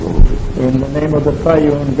In the name of the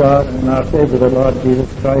triune God and our Savior, the Lord Jesus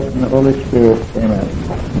Christ and the Holy Spirit. Amen.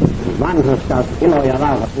 Vanhusta ilo ja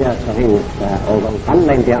rauha pyössä hengessä, olkoon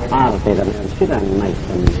kalleimpia aarteita meidän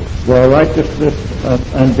sydämmäissämme. The righteousness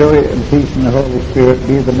and joy and peace in the Holy Spirit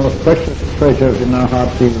be the most precious treasures in our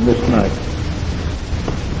hearts even this night.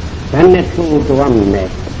 Tänne tultuamme,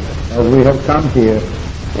 As we have come here,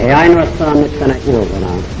 ei ainoastaan nyt tänä iltana,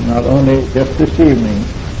 not only just this evening,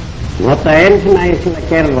 mutta ensimmäisillä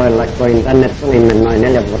kerroilla, kun tänne tulimme noin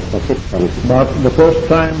 4 vuotta sitten, but the first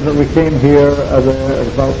time that we came here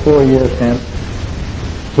about 4 years hence,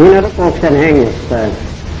 siinä rukouksen hengessä,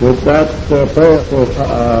 with that prayerful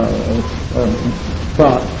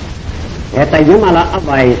thought, että Jumala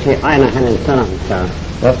avaisi aina hänen sanansa,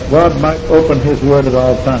 that God might open His Word at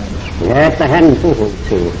all times, ja että hän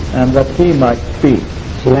puhuisi, and that He might speak.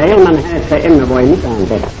 sillä ilman hänestä emme voi mitään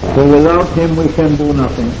tehdä. So without Him we can do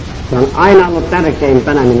nothing. Se on aina ollut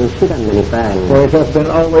tärkeimpänä minun sydämeni päällä, For it has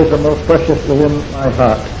been always the most precious within my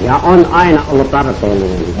heart, ja on aina ollut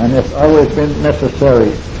tarpeellinen. and it's always been necessary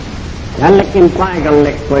Tällekin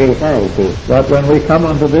paikalle, kun käytiin, that when we come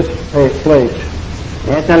unto this place,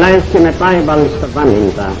 että löysimme taivallista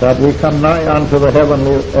vanhintaa, that we come nigh unto the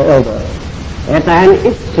heavenly elder, että hän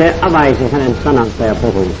itse avaisi hänen sanansa ja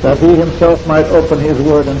puhuisi. that He Himself might open His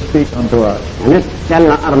Word and speak unto us. Ja nyt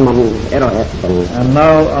tällä armon erohetkellä, And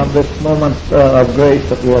now on this moment of grace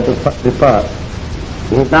that we are to depart,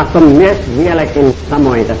 niin tahdon myös vieläkin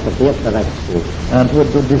samoin tästä tiettäväksi. and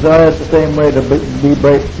with the desire the same way to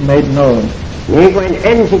be made known, Niin kuin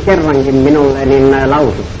ensi kerrankin minulle niin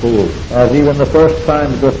lausuttiin, as even the first time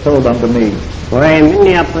it was told unto me, kun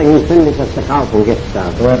Minneapolisin synnisessä kaupungissa,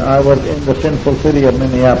 when I was in the sinful city of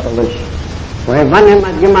Minneapolis, kun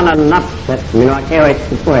vanhemmat Jumalan lapset minua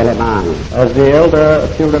kehoitti puhelemaan, as the elder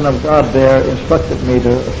children of God there instructed me to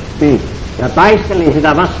speak, ja taistelin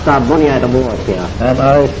sitä vastaan monia vuosia. and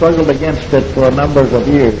I struggled against it for a number of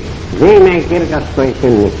years. Viimein kirkastui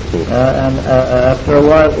synniksi. And after a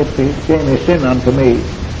while it became a sin unto me.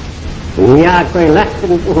 Ja kun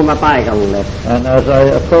lähtin puhumaan paikalle, And as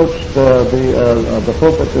I approached the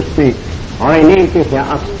pulpit to speak, oli niin tyhjä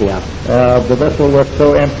astia, the vessel was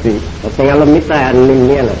so empty että ei ollut mitään niin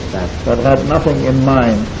mielessä. that had nothing in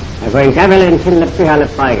mind. Ja kun kävelin sinne pyhälle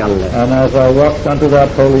paikalle, And as I walked unto that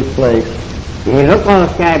holy place, niin rukous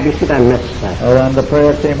käypi sydämessä, and the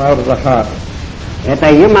prayer came out of the heart, että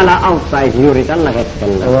Jumala auttaisi juuri tällä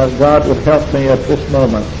hetkellä. that God would help me at this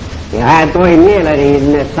moment. Ja hän toi mieleeni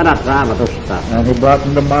ne sanat Raamatusta, And He brought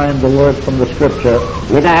into mind the words from the Scripture,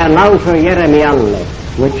 mitä hän lausui Jeremialle,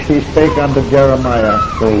 which He spake unto Jeremiah,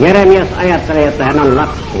 kun Jeremias ajatteli, että hän on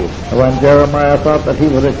lapsi. when Jeremiah thought that he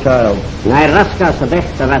was a child, Näin raskaassa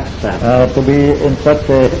tehtävässä, to be in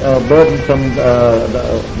such a burdensome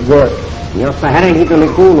work, jossa hänenkin tuli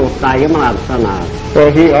kuuluttaa Jumalan sanaa,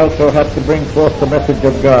 where he also had to bring forth the message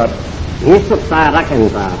of God, istuttaa ja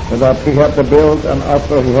rakentaa, that he had to build and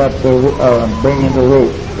also he had to bring into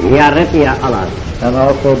root, ja repiä alas. and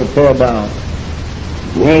also to tear down.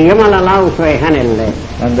 Niin Jumala lausui hänelle,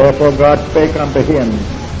 And therefore God spake unto him,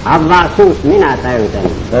 avaa suus, minä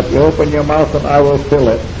täytän. that you open your mouth and I will fill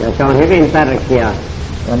it. Ja se on hyvin tärkeää,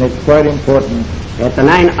 And it's quite important että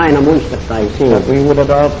näin aina muistettaisiin, that we would at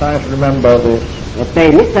all times remember this,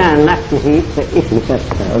 ettei mitään lähtisi itse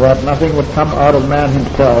ihmisestä. that nothing would come out of man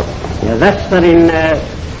himself. Ja tässärin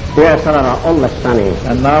työsalalla ollessani,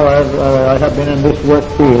 And now as I have been in this work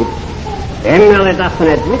field, emme ole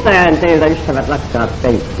tahtoneet mitään teiltä, ystävät rakkaat,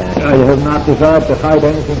 peittää. I have not desired to hide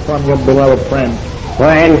anything from your beloved friends.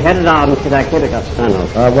 Koen Herra on sitä kirkastanut.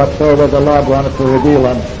 Whatsoever the Lord wanted to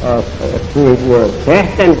reveal through His Word,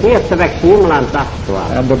 Tehten tiettäväksi Jumalan tahtoa,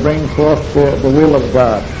 and to bring forth the will of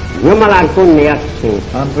God, Jumalan kunniaksi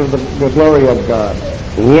unto the glory of God,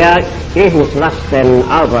 ja ihmislasten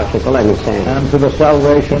autuaksi tulemiseen. and to the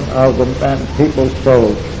salvation of the people's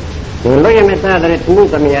souls. Niin lujemme täältä nyt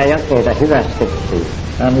muutamia jakeita hyvästyksi.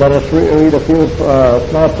 And let us read a few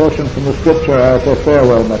small portions from the Scripture as a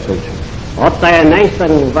farewell message, Ottaen näistä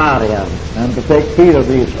niin vaaria, and to take heed of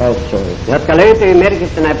these also, jotka löytyy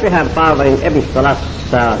merkittynä Pyhän Paavalin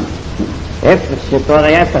epistolassa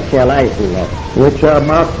efesialaisille. which are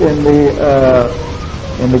marked in the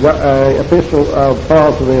epistle of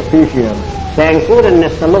Paul to the Ephesians, Sen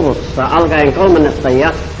 6. luvussa alkaen 13.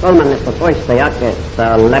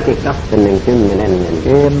 jakeesta läpi 20.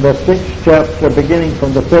 in the 6th chapter, beginning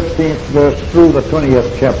from the 15th verse through the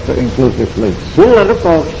 20th chapter inclusively. Sillä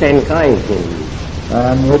rukouksen kaikin,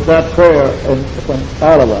 And with that prayer from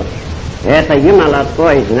all of us, että Jumala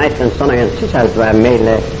toisi näiden sanojen sisältöä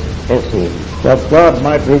meille esiin. that God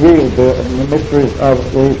might reveal the mysteries of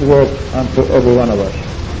these words unto every one of us.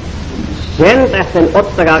 Sen tähden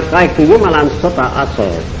ottakaa kaikki Jumalan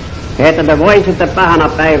sota-aseet, että te voisitte pahana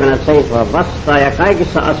päivänä seisoa vastaan ja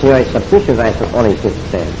kaikissa asioissa pysyväistä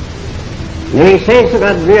olisitte. Niin seisokaa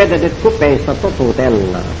vyötetyt kupeista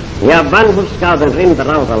totuutella ja vanhurskauden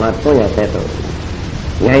rintarautalla tujetetut.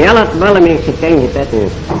 Ja jalat valmiiksi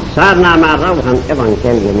kengitetyt saarnaamaan rauhan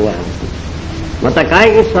evankeliumia. Mutta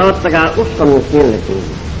kaikissa ottakaa uskon kilpi,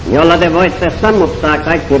 jolla te voitte sammuttaa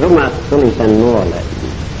kaikki rumat tulisen nuolet.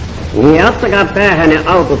 Ja ottakaa päähänne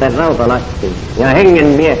aukuten rautalakki ja hengen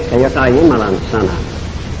miekkä, joka on Jumalan sana.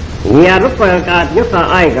 Ja rukoilkaa joka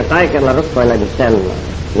aika kaikella rukoilemisella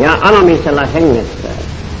ja anomisella hengessä.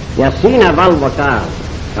 Ja siinä valvokaa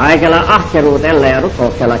kaikella ahkeruudella ja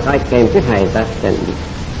rukouksella kaikkein pyhäin tähten.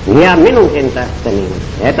 Ja minunkin tähteni,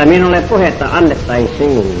 että minulle puhetta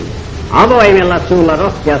annettaisiin avoimella suulla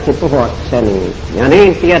rohkeasti puhuakseni ja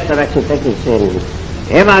niin tiettäväksi tekisin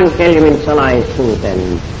evankeliumin salaisuuden,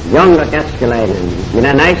 jonka käskyläinen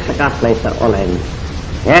minä näissä kahleissa olen,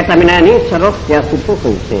 että minä niissä rohkeasti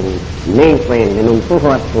puhuisin, niin kuin minun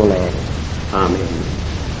puhua tulee. Amen.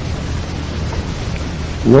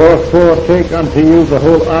 Wherefore take unto you the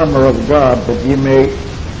whole armor of God, that ye may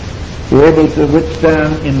be able to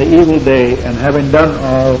withstand in the evil day, and having done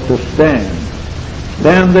all, to stand.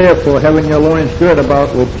 Stand therefore, having your loins girt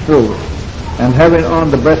about with truth, and having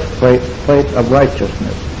on the breastplate of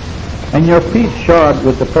righteousness, and your feet shod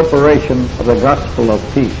with the preparation of the gospel of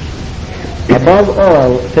peace. Above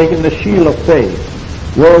all, taking the shield of faith,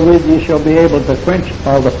 wherewith ye shall be able to quench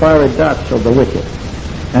all the fiery darts of the wicked,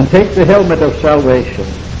 and take the helmet of salvation,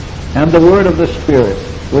 and the word of the Spirit,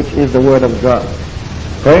 which is the word of God,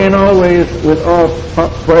 praying always with all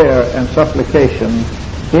prayer and supplication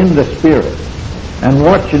in the Spirit, and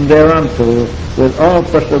watching thereunto with all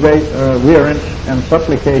perseverance and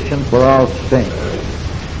supplication for all saints.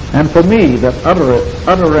 And for me, that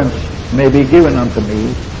utterance may be given unto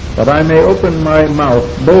me, that I may open my mouth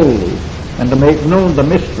boldly, and to make known the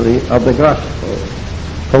mystery of the gospel,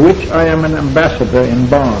 for which I am an ambassador in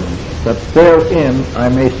bonds, that therein I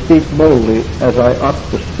may speak boldly as I ought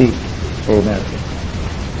to speak. Amen.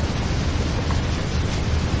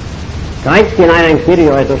 Kaikkinainen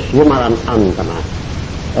kirjoitus Jumalan antama.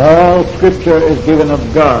 All scripture is given of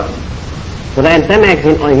God, Kuten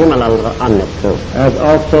tämäkin on Jumalalta annettu. as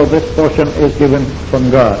also this portion is given from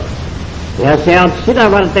God. Ja se on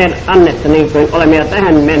sitä varten annettu, niin kuin olemme jo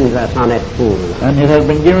tähän mennessä saaneet kuulla. And it has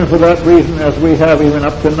been given for that reason, as we have even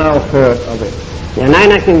up to now heard of it. Ja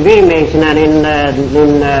näinäkin viimeisinä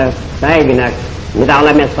päivinä, mitä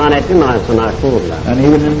olemme saaneet Jumalan sanaa kuulla, And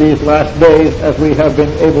even in these last days, as we have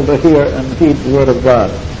been able to hear and heed the word of God,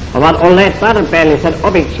 ovat olleet tarpeelliset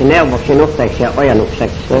opiksi, neuvoksi, nuhteeksi ja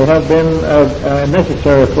ojennukseksi. they have been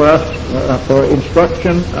necessary for us for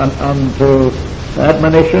instruction and unto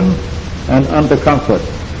admonition and unto comfort.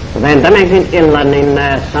 Kuten tämänkin illan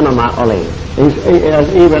sanoma oli. As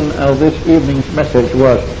even as this evening's message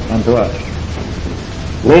was unto us.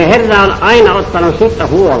 Niin Herra on aina ottanut siitä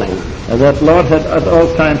huolen, That Lord had at all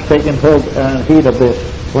times taken hold and heed of this.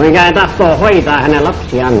 kuinka hän tahtoo hoitaa hänen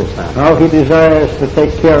lapsiansa. How he desires to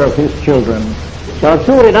take care of his children. Se on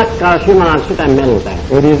suuri rakkaus Jumalan sydämeltä,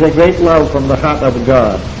 It is a great love from the heart of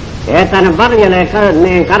God. että hän varjelee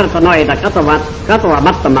niin kartanoita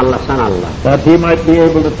katoamattomalla sanalla. That he might be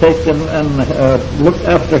able to take them and look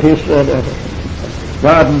after his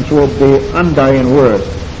gardens with the undying word.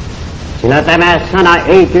 Sillä tämä sana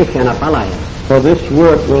ei tyhjänä palaja. For this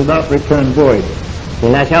word will not return void.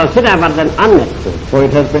 Sillä se on sitä varten annettu, For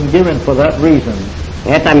it has been given for that reason,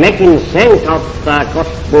 että mekin sen kautta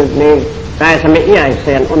niin pääsemme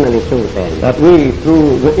iäiseen onnellisuuteen. that we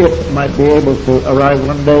through it might be able to arrive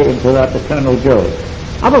one day into that eternal joy.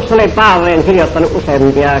 Apostoli Paavali on kirjoittanut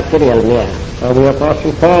useampia kirjelmiä. The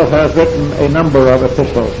Apostle Paul has written a number of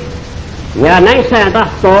epistles. Ja näissä hän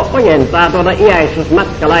tahtoo ojentaa tuota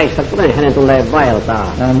iäisyysmatkalaista, kuten hänen tulee vaeltaa.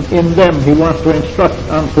 And in them he wants to instruct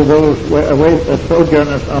unto those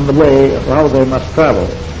sojourners on the way how they must travel.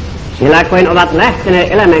 Sillä kun ovat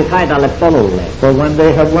lähteneet elämän kaitalle polulle, For when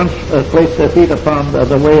they have once placed their feet upon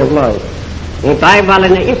the way of life, niin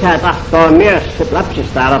taivaallinen Isä tahtoo myös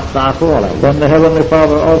lapsistaan ottaa huolen. then the Heavenly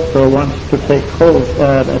Father also wants to take hold,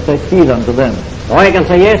 take heed unto them.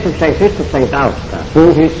 Poikansa Jeesuksen Kristuksen kautta.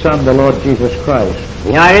 Through his Son, the Lord Jesus Christ,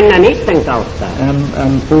 Ja ennen niiden kautta,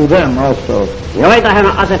 and through them also, joita hän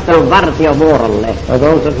on asettanut vartiovuorolle.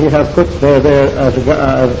 those that he has put there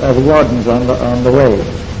as wardens on the way,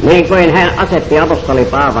 Niin kuin hän asetti apostoli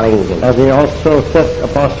Paavalinkin. as he also set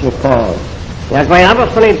Apostle Paul. Ja kun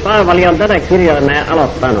apostoli Paavali on tätä kirjoimaa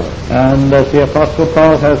aloittanut, And as the Apostle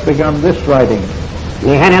Paul has begun this writing,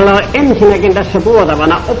 niin hänellä on ensinnäkin tässä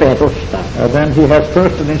tuotavana opetusta. Then he has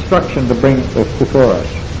first an instruction to bring before us.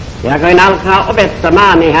 Ja kun hän alkaa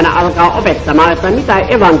opettamaan, niin hän alkaa opettamaan, että mitä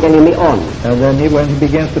evankeliumi on. And then when he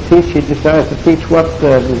begins to teach, he decides to teach what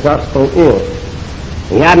the gospel is.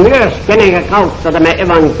 Ja myös kenen kautta tämä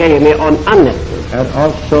evankeliumi on annettu. And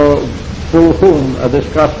also through whom this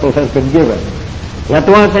gospel has been given. Ja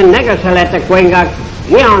tuo sen näköiselle, että kuinka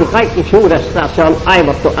ihan kaikki suuresta se on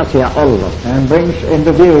aivottu asia ollut. And brings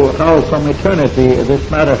into view how from eternity this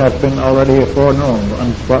matter has been already foreknown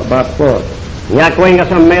and brought forth. Ja kuinka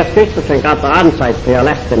se on myös Kristuksen kautta ansaittu ja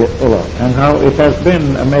lähtenyt ulos. And how it has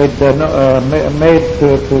been made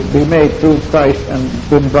to be made through Christ and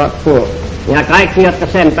been brought forth. Ja kaikki, jotka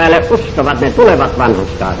sen päälle uskovat, ne tulevat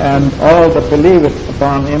vanhurskaaksi. And all that believe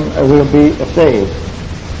upon him will be saved.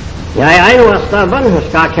 Ja ei ainoastaan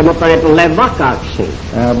vanhurskaaksi, mutta ne tulee vakaaksi.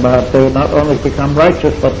 But they not only become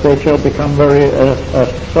righteous, but they shall become very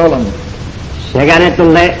solemn. Sekä ne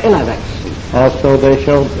tulee eläväksi. Also they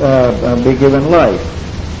shall be given life.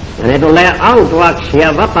 Ja ne tulee autuaksi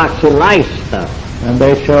ja vapaaksi laista. And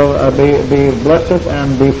they shall be blessed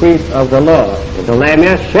and be freed of the law. Ne tulee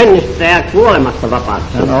myös synnistä ja kuolemasta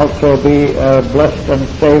vapaaksi. And also be blessed and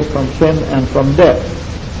saved from sin and from death.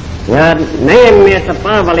 Ja näemme, että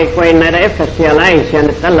Paavali, kun näitä efesialaisia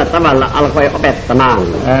nyt tällä tavalla alkoi opettamaan.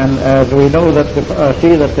 And as we know that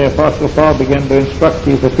see that the Apostle Paul began to instruct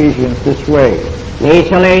these Ephesians this way. Niin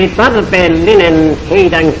se oli tarpeellinen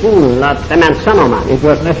heidän kuulla tämän sanoman. It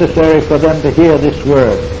was necessary for them to hear this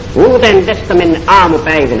word. Uuden testamentin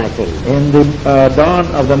aamupäivinäkin. In the dawn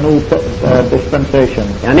of the new dispensation.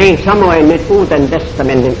 Ja niin samoin nyt uuden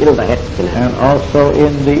testamentin iltahetkinä. And also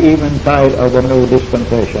in the eventide of the new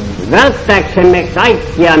dispensation. Välttääksemme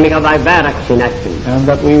kaikkia, mikä vain vääräksi näkyy. And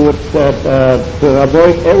that we would to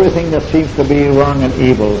avoid everything that seems to be wrong and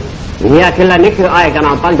evil. Ja kyllä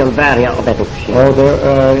nykyaikana on paljon vääriä opetuksia.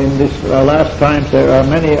 Oh, in these last times there are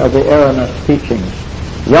many of the erroneous teachings.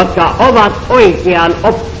 Jotka ovat oikean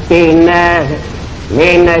oppiin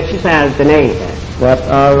niin sisältyneitä. That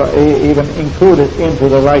are even included into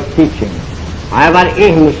the right teaching. Aivan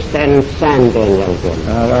ihmisten sääntöjen jälkeen.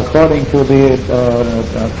 According to the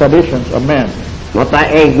traditions of men. Mutta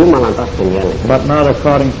ei Jumalan tahdon jälkeen. But not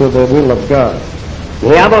according to the will of God.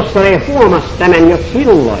 Ja apostoli huomasi tämän jo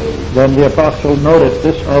silloin. Then the apostle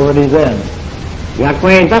noticed this already then. Ja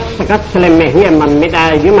kun tässä katselemme hieman,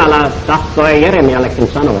 mitä Jumala tahtoi Jeremiallekin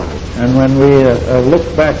sanoa. And when we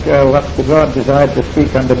look back what God desired to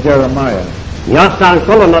speak unto Jeremiah. Josta on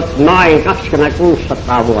kulunut noin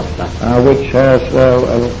 2600 vuotta. Which has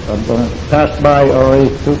passed by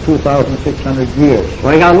already 2,600 years.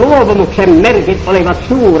 Kuinka luopumuksen merkit olivat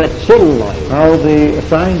suuret silloin. How the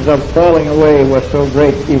signs of falling away were so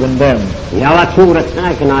great even then. Ja ovat suuret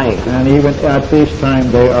tänäkin aikana. And even at this time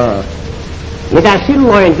they are. Mitä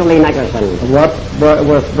silloin tuli näköiselle? What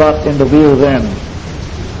was brought into view then?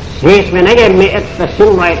 Siis me näkemme, että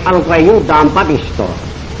silloin alkoi Juudan papisto.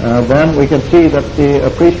 Then we can see that the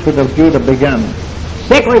priesthood of Judah began.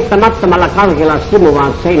 Sekoittamattomalla kalkilla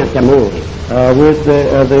simuvaan seinät ja muurit. With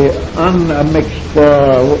the unmixed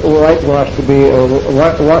whitewash to be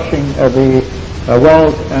washing the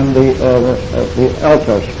walls and the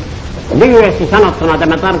altars. Lyhyesti sanottuna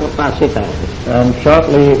tämä tarkoittaa sitä. And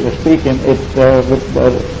shortly speaking, it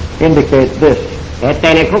would indicate this.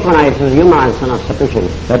 Ettei ne kokonaisuus Jumalan sanassa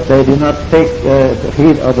pysynyt. That they do not take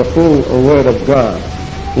heed of the full word of God.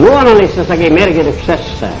 Luonnollisessakin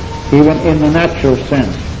merkityksessä. Even in the natural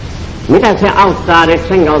sense. Mitä se auttaa nyt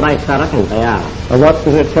sen kaltaista rakentajaa? What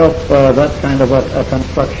does it help that kind of a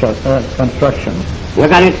construction?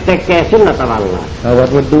 Joka nyt tekee sillä tavalla.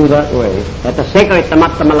 What would do that way? Että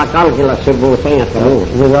sekoittamattomalla kalkilla syvuu seinät ja muut.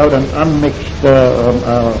 Without an unmixed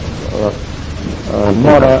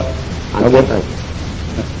mortar.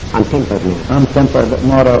 Untempered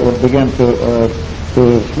mortar would begin to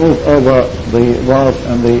smooth over the walls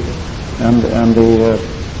and the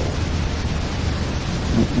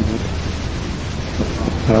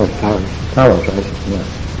towers, right? Yeah.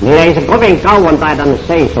 Niin ei se kovin kauan taitanut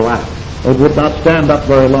seisoa. It would not stand up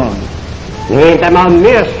very long. Niin tämä on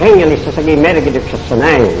myös hengellisessäkin merkityksessä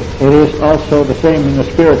näin. It is also the same in the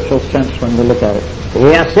spiritual sense when we look at it.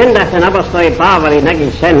 Ja sen tähden apostoli Paavali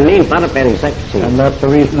näki sen niin tarpeelliseksi. And that's the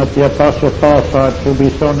reason that the apostle Paul saw it to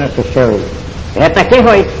be so necessary. Että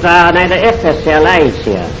kehoittaa näitä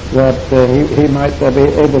efesialaisia. That he might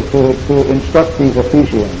be able to instruct these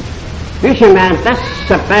Ephesians. Pysymään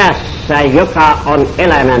tässä päässä, joka on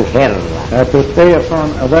elämän Herra. To stay upon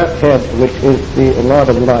that head which is the Lord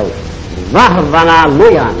of life. Vahvana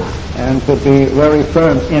lujana. And to be very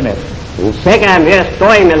firm in it. Sekä myös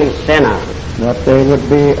toimellisena. that they would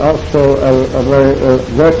be also very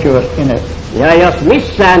virtuous in it. Ja jos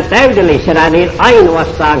missään täydellisenä, niin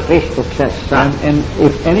ainoastaan Kristuksessa. And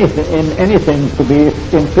if anything to be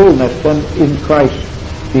in fullness, then in Christ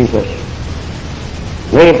Jesus.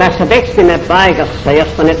 Niin tässä tekstimme paikassa,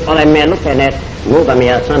 josta nyt olemme lukeneet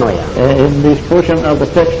muutamia sanoja. In this portion of the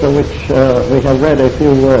text of which we have read a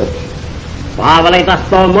few words, Paavali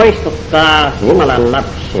tahtoo muistuttaa Jumalan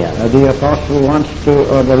lapsia. the apostle wants to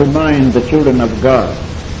remind the children of God,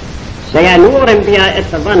 Sekä nuorempia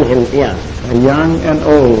että vanhempia. young and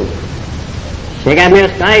old, Sekä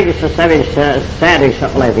myös kaikissa säädyissä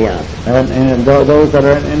olevia. and those that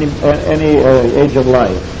are in any age of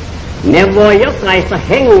life. Ne voi jokaista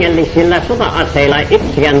hengellisillä sota-aseilla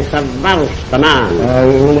itseänsä varustamaan.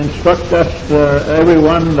 We will instruct us,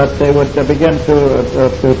 everyone, that they would begin to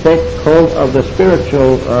take hold of the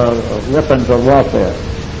spiritual weapons of warfare.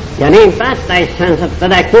 Ja niin päättäissänsä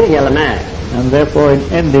tätä kirjelmää. And therefore, in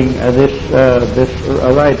ending this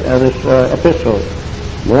epistle,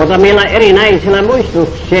 Muutamilla erinäisillä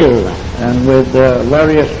muistutuksilla. and with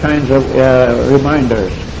various kinds of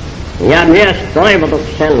reminders, Ja myös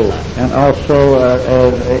toivotuksella. and also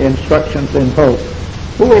instructions in hope,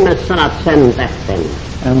 Kuulimme sanat sen tähden.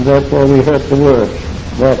 and therefore we heard the words,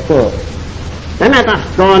 therefore. Tämä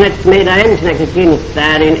tahtoo nyt meidän ensinnäkin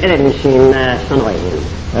kiinnittää niin edellisiin sanoihin.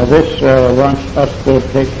 This wants us to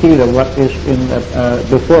take heed of what is in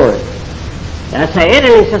before it. Tässä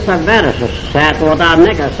edellisessä versossa tuotaan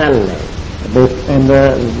näkösälle.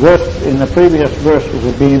 In the previous verse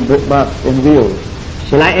is being brought in view.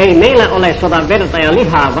 Sillä ei meillä ole sota verta ja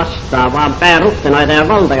lihaa vastaan, vaan pääruhtenoita ja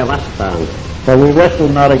valtoja vastaan. For we wrestle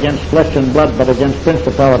not against flesh and blood, but against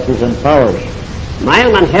principalities and powers,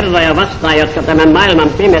 Maailman herroja vastaan, jotka tämän maailman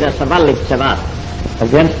pimeydessä vallitsevat.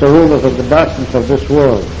 against the rulers of the darkness of this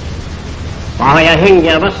world, Pahoja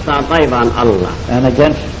henkiä vastaan taivaan alla. and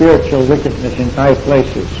against spiritual wickedness in high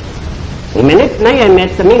places. Niin me nyt näemme,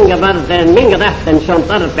 että minkä tähden se on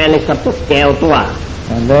tarpeellista pukeutua.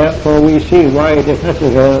 And therefore we see why it is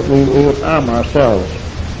necessary we would arm ourselves.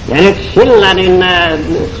 Ja nyt sillä niin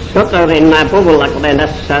soturin puvulla, kuten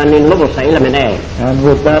tässä niin luvussa ilmenee. And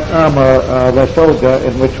with that armor, the soldier,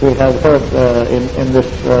 in which we have heard in this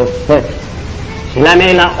text, Sillä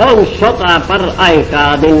meillä on sota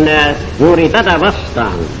aikaa niin juuri tätä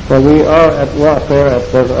vastaan. for we are at warfare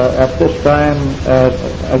at this time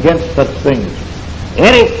against such things,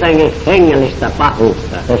 Erittäinkin hengellistä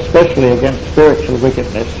pahuutta especially against spiritual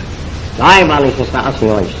wickedness taivaallisissa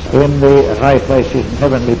asioissa. in the high places and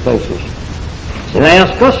heavenly places. Sillä jos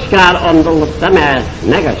koskaan on tullut tämä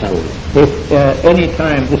näkösälle, If any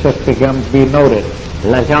time this has be noted,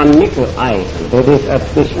 sillä se on nykyaikana. it is at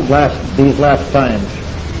these last times.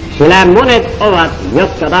 Sillä monet ovat,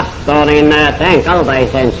 jotka tahtoo niin tämän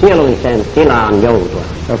kaltaiseen sielulliseen tilaan joutua.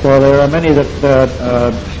 For there are many that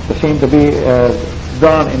seem to be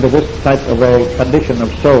drawn into this type of a condition of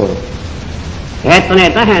soul, Että ne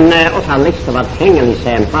tähän osallistuvat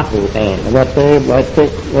hengelliseen pahuuteen. that they might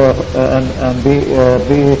take and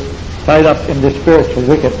be tied up in this spiritual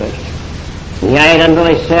wickedness, Ja heidän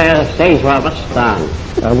tulisi seisoa vastaan.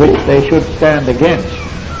 which they should stand against.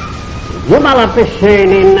 Jumala pysyy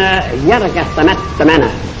niin järkähtämättömänä.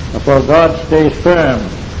 For God stays firm,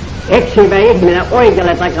 Eksyvä ihminen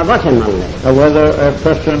oikealle tai vasemmalle. whether a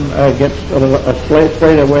person gets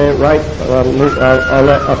straight away right or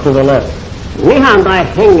to the left, Lihan tai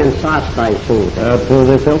hengen saastaisuuteen. to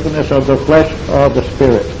the filthiness of the flesh or the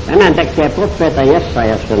spirit. Tämän tekee profeetta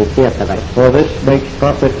Jesaja sen tiettäväksi. For this makes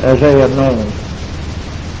prophet Isaiah known,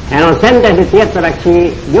 Hän on sen tehnyt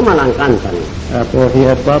tiettäväksi Jumalan kansan. for he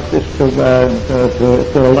had brought this to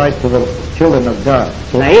the light to the children of God.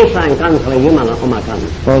 Sillä Israelin kansa oli Jumalan oma kansa.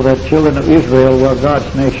 For the children of Israel were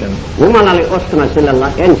God's nation. Jumala oli ostanut sille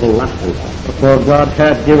ensin lapsensa. For God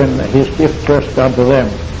had given his gift first unto them.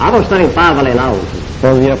 Apostoli Paavali lausi.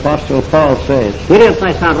 For the apostle Paul says,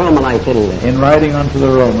 Kirjoittaessaan roomalaisille, in writing unto the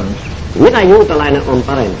Romans, mitä juutalainen on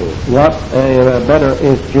parempi, what better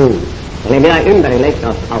is Jew, eli mitä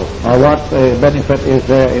ympärileikkaus auttaa. or what benefit is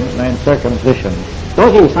there in circumcision?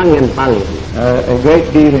 Tosin sangen paljon, A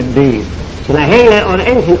great deal indeed. sillä heille on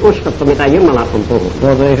ensin uskottu, mitä Jumala on puhunut.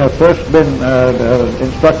 For they have first been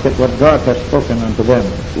instructed what God has spoken unto them.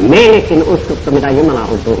 Meillekin uskottu, mitä Jumala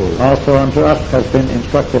on puhunut. Also unto us has been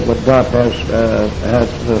instructed what God has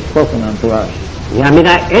spoken unto us. Ja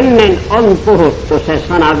mitä ennen on puhuttu, se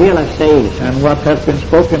sana vielä seisoo. And what has been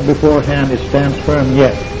spoken beforehand, it stands firm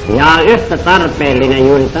yet. Ja yhtä tarpeellinen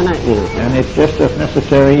juuri tänä iltana. And it's just as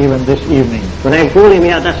necessary even this evening, Kuten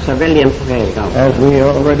kuulimme tässä veljen puheen kautta. as we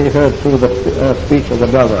already heard through the speech of the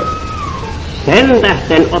brother. Sen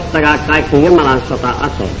tähden ottakaa kaikki Jumalan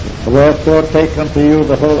sota-aseet. Wherefore take unto you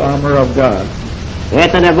the whole armor of God,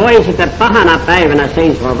 Että ne voisitte pahana päivänä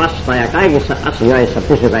seisoa vastaan ja kaikissa asioissa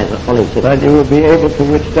pysyväisessä olisitte. that you will be able to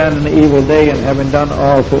withstand an evil day, and having done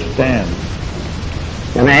all to stand.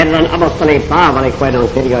 Ja me Herran apostoli Paavali, kun on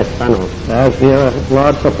kirjoittanut, As the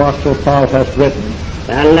Lord's apostle Paul has written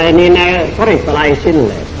tälle niin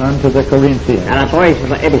korintolaisille, unto the Corinthians täällä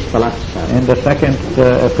toisessa epistolassa, in the second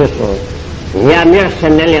epistle, ja myös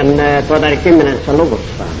sen 10.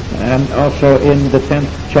 luvussa, and also in the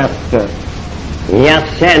 10th chapter, ja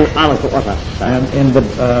sen alkuosassa. and in the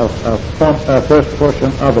first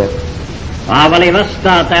portion of it. Paavali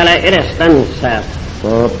vastaa täällä edestänsä.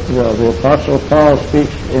 So the apostle Paul speaks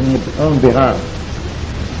in his own behalf,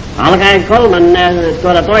 Alkaen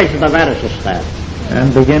toisesta versestä.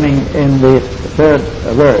 and beginning in the third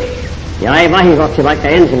verse. Ja ei vahingoksi vaikka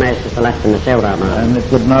ensimmäisestä lähtemme seuraamaan. And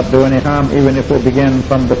it would not do any harm even if we begin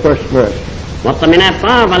from the first verse. Mutta minä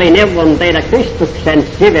Paavali neuvon teitä Kristuksen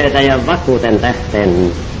siveyden ja vakuuden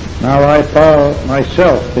tähden. Now I, Paul,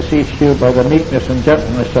 myself beseech you by the meekness and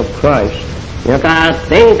gentleness of Christ, joka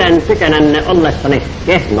teidän tykönänne ollessani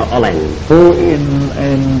kehno olen, who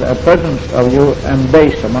in the presence of you am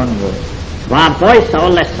base among you, vaan poissa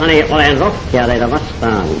ollessani olen rohkea teitä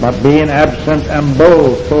vastaan. but being absent am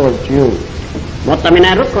bold towards you. Mutta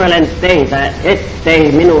minä rukoilen teitä,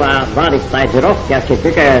 ettei minua vaadittaisi rohkeaksi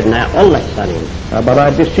tykönä ollessani. But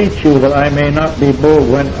I beseech you that I may not be bold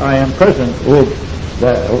when I am present with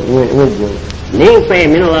you. Niin kuin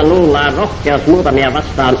minulla luullaan rohkeus muutamia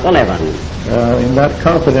vastaan olevan, In that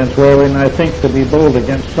confidence wherein I think to be bold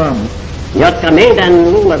against some, jotka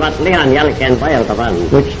meidän luulevat lihan jälkeen vaeltavan.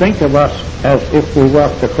 which think of us as if we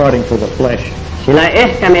walked according to the flesh. Sillä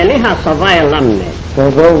ehkä me lihassa vaellamme,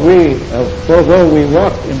 For though we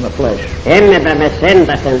walk in the flesh, emmepä me sen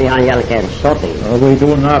tähden lihan jälkeen soti. we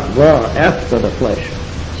do not war after the flesh.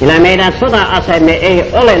 Sillä meidän sota-asemme ei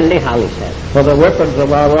ole lihalliset, For the weapons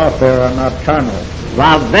of our warfare are not carnal,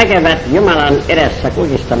 vaan väkevät Jumalan edessä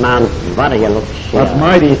kukistamaan varjeluksia. but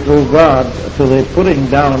mighty through God to the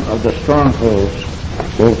putting down of the strongholds.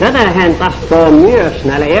 Niin tätä hän tahtoo myös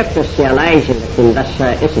näille efesialaisillekin tässä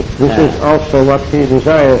This esittää. is also what he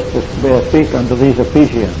desires to speak unto these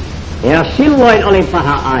Ephesians. Ja silloin oli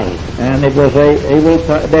paha aika, And it was a evil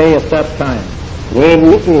day at that time.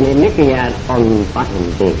 niin nykyään on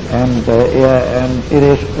pahempi. And it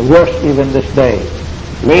is worse even this day.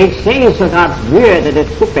 Niin seisokaa vyötetyt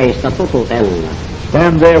kupeista totutella.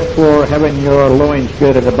 Stand therefore, having your loins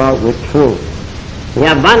girded about with truth,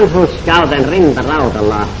 Ja vanhurskauden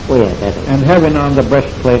rintaraudalla puetetut. and having on the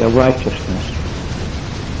breastplate of righteousness.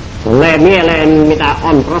 Tulee mieleen, mitä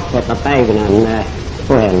on profeetta päivinään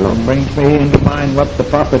puhellut. It brings me into mind what the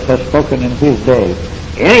prophet has spoken in his day,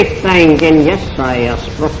 Erittäinkin Jesaias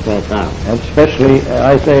profeeta. especially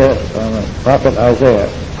Isaiah, prophet Isaiah,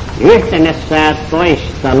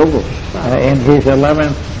 11. luvussa. in his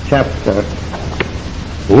 11th chapter,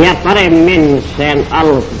 Ja paremmin sen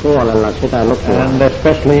alkupuolella sitä lukua. and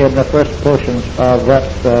especially in the first portions of that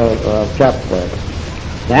chapter.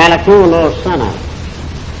 Täällä kuuluu sana.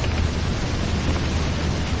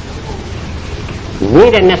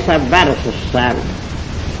 5. versussa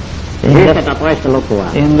 11. lukua.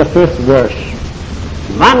 In the 5th verse,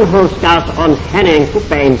 Vanhurskaus on hänen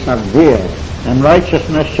kupeinsa vyö, and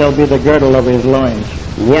righteousness shall be the girdle of his loins,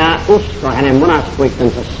 ja usko hänen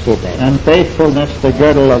munaspuittensa siteet. and faithfulness the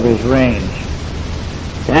girdle of his reins.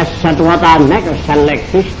 Tässä tuotaan näkösälle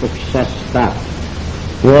Kristuksesta.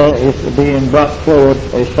 Here is being brought forward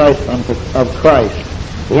a sight of Christ,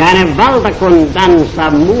 Ja hänen valtakuntansa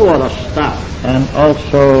muodosta, and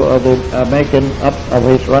also the making up of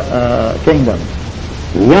his kingdom,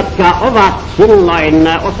 jotka ovat silloin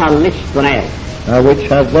osallistuneet which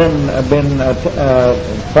have then been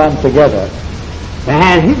formed together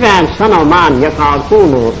tähän hyvään sanomaan, joka on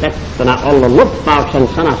kuulutettuna ollut lupauksen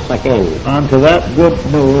sanassakin. onto that good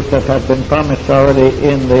news that has been promised already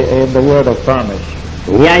in the word of promise,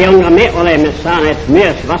 Ja jonka me olemme saaneet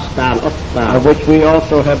myös vastaanottaa, of which we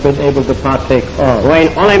also have been able to partake of,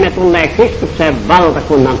 kuin olemme tulleet Kristuksen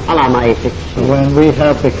valtakunnan alamaisiksi. when we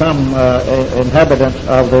have become inhabitants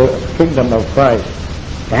of the kingdom of Christ,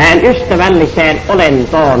 Tähän ystävälliseen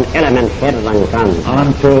olentoon elämän Herran kanssa.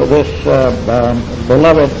 unto this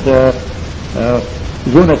beloved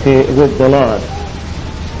unity with the Lord.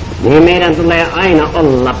 Niin meidän tulee aina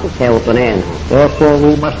olla pukeutuneena, Therefore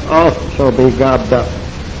we must also be garbed up,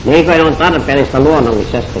 niin kuin on tarpeellista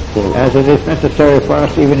luonnollisestikin. as it is necessary for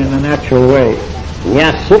us even in a natural way,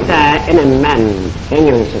 Ja sitä enemmän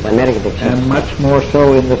hengellisessä merkityksessä. and much more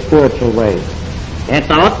so in the spiritual way.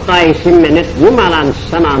 että ottaisimme nyt Jumalan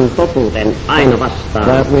sanan totuuden aina vastaan,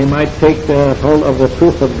 that we might take hold of the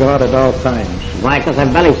truth of God at all times, vaikka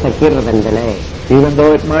se välissä kirventelee. even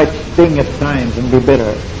though it might sting at times and be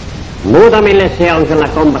bitter. Muutamille se on kyllä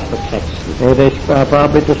kompastukseksi, It is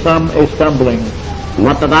probably to some a stumbling,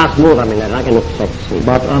 mutta taas muutamille rakennukseksi.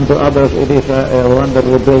 but unto others it is a one that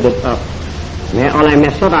will build it up. Me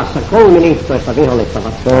olemme sodassa kolmiliittoista vihollista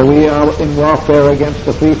vastaan. For we are in warfare against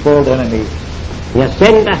the threefold enemy, Ja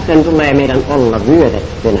sen tähden tulee meidän olla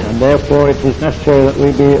vyötettynä. and therefore it is necessary that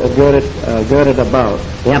we be girded about,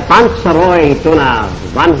 Ja panssaroituna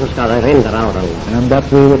vanhurskauden rintaraudalla. and that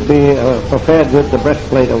we would be prepared with the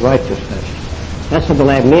breastplate of righteousness. Tässä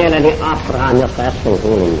tulee mieleeni Abraham, josta äsken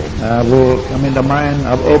kuulimme. We come in the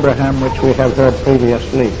mind of Abraham, which we have heard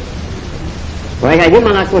previously. Vaikka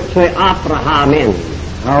Jumala kutsui Abrahamin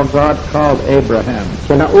How God called Abraham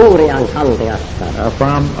sieltä Uurian kaltiasta.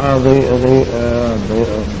 from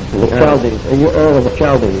the Chaldees, Ur of the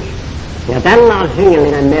Chaldees, Ja tällä on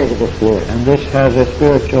hengellinen merkitys myös. and this has a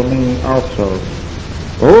spiritual meaning also.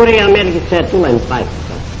 Uuria merkitsee tulen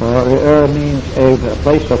paikka. For Ur means a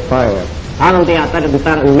place of fire. Kaltia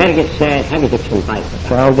merkitsee hävityksen paikka.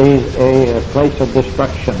 Chaldees a place of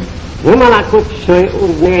destruction. Jumala kutsui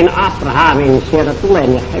niin Abrahamin sieltä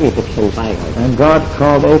tulen ja hävityksen paikalta. And God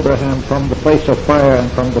called Abraham from the place of fire and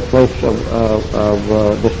from the place of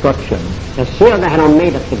destruction. Ja sieltä hän on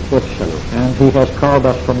meidätkin kutsunut And he has called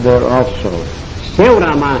us from there also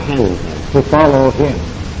seuraamaan häntä. to follow him.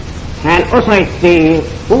 Hän osoitti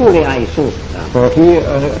kuuliaisuutta. For he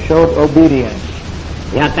showed obedience.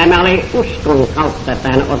 Ja tämä oli uskon kautta, että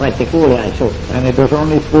hän osoitti kuuliaisuutta. And it was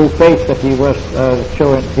only through faith that he was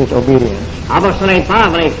showing his obedience. Apostoli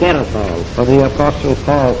Paavali kertoo, For the Apostle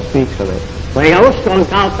Paul speaks of it. kuinka uskon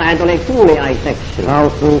kautta hän tuli kuuliaiseksi. How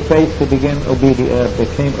through faith he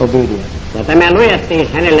became obedient. Ja tämä luettiin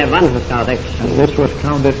hänelle vanhurskaudeksi. And this was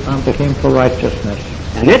counted unto him for righteousness.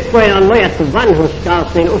 Ja nyt kun on luettu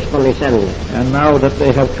vanhurskaus niin uskolliselle, And now that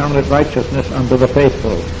they have counted righteousness unto the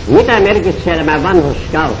faithful, mitä merkitsee tämä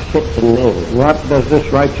vanhurskaus sitten meille? what does this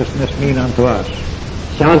righteousness mean unto us?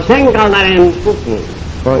 Se on sen kaltainen puki,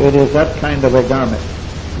 For it is that kind of a garment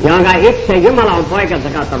jonka itse Jumala on poikansa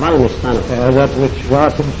kautta valmistanut. that which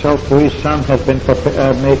God himself through his Son has been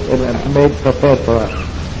made prepared for us.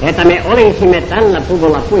 Että me olisimme tällä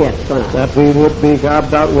puvulla puettuna. That we would be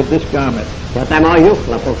garbed out with this garment. Ja tämä on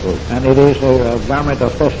juhlapuku, And it is a garment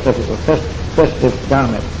of festive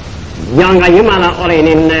garment, jonka Jumala oli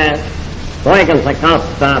niin poikansa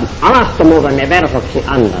kautta alastomuutemme verhoksi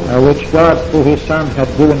antanut. which God through his Son had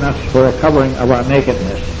given us for a covering of our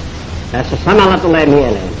nakedness. Tässä samalla tulee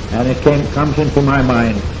mieleen, And it comes into my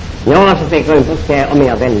mind Joosef kun puskee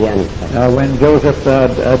omia veljiänsä, when Joseph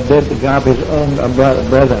did garb his own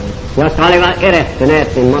brethren, jotka olivat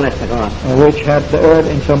erehtyneet niin monessa kohdassa. which had erred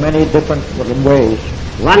in so many different ways.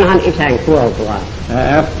 Vanhan isän kuoltua,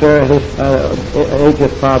 After his aged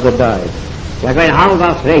father died, ja kun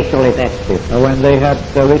hautausreissu oli tehty, when they had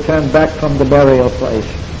returned back from the burial place,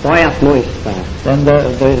 pojat muistaa, then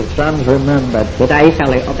the sons remembered mitä isä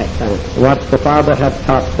oli opettanut. what the father had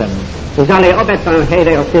taught them. Isä oli opettanut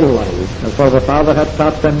heitä jo silloin. For the father had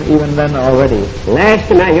taught them even then already.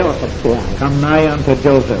 Lähestymään Joosefia, Come nigh unto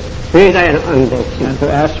Joseph, pyytäen anteeksi, and to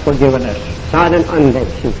ask forgiveness, saaden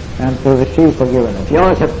anteeksi. and to receive forgiveness.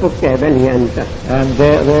 Joosef puskee veljensä, And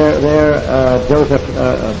there Joseph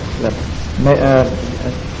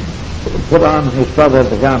put on his brother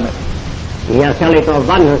the garment. ja se oli tuon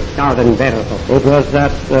vanhurskauden verho, It was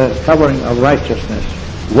that covering of righteousness,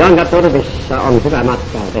 jonka turvissa on hyvä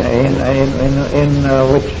matkaa tehdä. in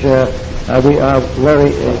which we are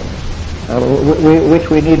very, which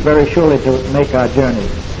we need very surely to make our journey.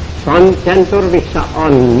 Sen turvissa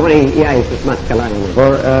on moni iäisyysmatkalainen.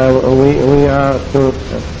 For we are to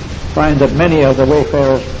find that many of the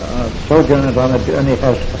wayfarers, sojourners on the journey,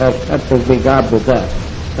 have had to be garbed with that,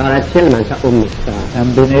 Saaneet silmänsä ummistaa.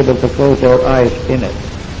 and been able to close their eyes in it.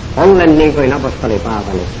 Ollen niin kuin apostoli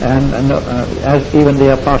Paavali. And as even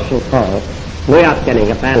the Apostle Paul Lujat,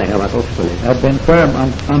 kenenkä päälle he ovat uskoneet. had been firm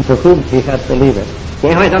unto whom he had believed.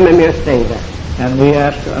 Kehoitamme myös teitä, And we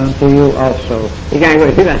ask unto you also, ikään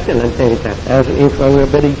kuin hyvästellen teitä. as if we were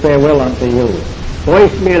bidding farewell unto you,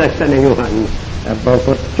 Pois mielestänne Juhannus, but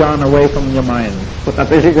put John away from your mind. mutta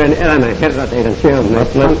pysyköön elämän Herra teidän sydämenne.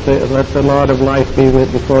 Let the Lord of life be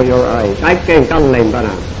before your eyes, Kaikkein kalleimpana,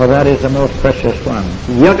 for that is the most precious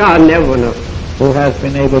one, joka on neuvonut, who has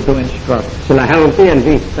been able to instruct, sillä hän on tien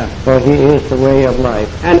viitta. for he is the way of life.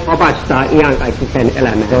 Hän opastaa iankaikkisen For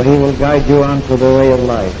elämään. he will guide you unto the way of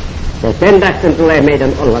life. Ja sen tähden tulee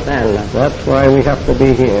meidän olla täällä. That's why we have to be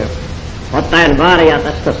here. Ottaen vaaria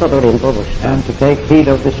tästä soturin puvusta. and to take heed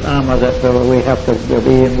of this armor that we have to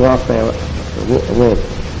be in warfare with.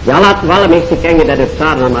 Jalat valmiiksi kengitetyt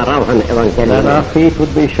saarnaamaan rauhan That evankeliumia. our feet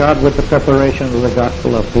would be shod with the preparation of the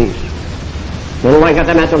gospel of peace. Milloinka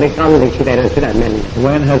tämä tuli kalliiksi teidän sydämenne?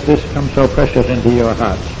 When has this come so precious into your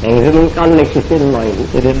hearts? Ei hyvin kalliiksi silloin,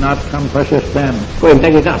 It did not come precious then, kuin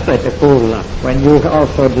tekin tahtoitte kuulla when you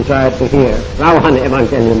also desired to hear rauhan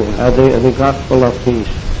evankeliumia. the gospel of peace.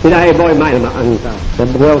 Sitä ei voi maailma antaa.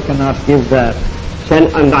 The world cannot give that. Sen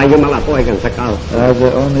antaa Jumala poikansa kautta.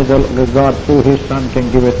 Only the God through His Son can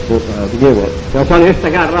give it. Jos on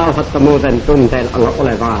yhtäkään rauhattomuuden tunteella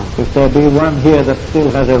olevaa, If there be one here that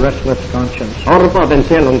still has a restless conscience, orpouden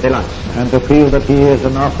sielun tilassa, and to feel that he is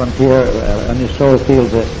an orphan here, and his soul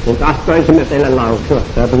feels it, niin tahtoisimme teille lausua.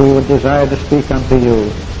 that we would desire to speak unto you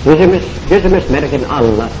Kysymysmerkin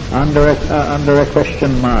alla, under a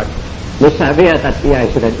question mark. missä vietät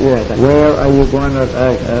iäisyyden yötä. Where are you going to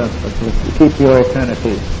keep your eternity?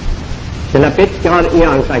 Sillä pitkä on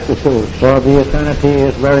iankaikkisuus. For the eternity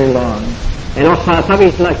is very long. En osaa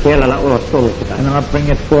savisella kielellä ulos tulkita. Cannot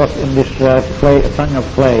bring it forth in this tongue of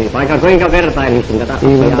clay, Vaikka kuinka vertailisin tätä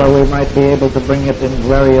even asiaa, though we might be able to bring it in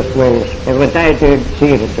various ways. ja kun täytyy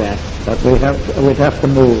siirtyä. But we'd have to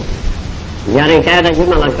move Ja niin käydä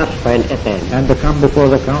Jumalan kasvojen eteen. and to come before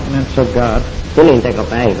the countenance of God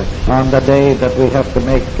Tilintekopäivä. on the day that we have to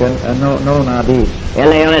make known our deeds,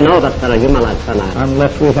 Ellei ole noudattanut Jumalan sanaa,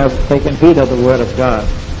 unless we have taken heed of the word of God.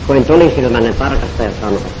 kuin tulisilmäinen tarkastaja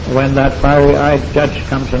sanoo. When that fiery-eyed judge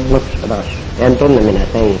comes and looks at us En tunne minä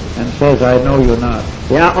teitä. and says, I know you not,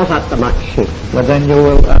 Ja osattomaksi. but then you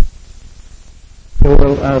will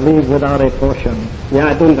leave without a portion,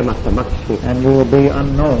 Ja tuntemattomaksi. and you will be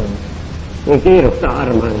unknown. Niin kiirusta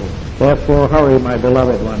armaani. Therefore hurry, my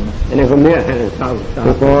beloved one, Ennen kuin myöhäinen saavuttaa.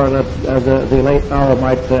 before the late hour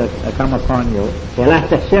might come upon you, Ja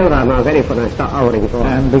lähteä seuraamaan veripunaista aurinkoa.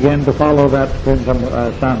 and begin to follow that crimson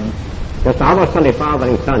sun. Josta apostoli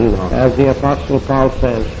Paavali sanoo. As the Apostle Paul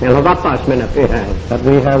says, Meillä on vapaus mennä pyhään. that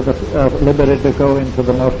we have the liberty to go into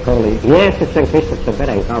the most holy Jeesuksen Kristuksen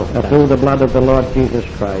veren kautta. through the blood of the Lord Jesus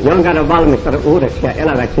Christ, Jonka on valmistanut uudeksi ja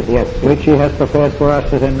eläväksi tieksi. which He has prepared for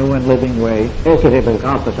us as a new and living way, Esiripin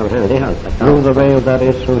kautta se on hänen lihansa through kautta. the veil that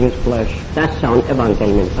is through His flesh. Tässä on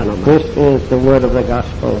evankeliumin sanoma. This is the word of the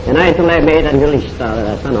gospel. Ja näin tulee meidän julistaa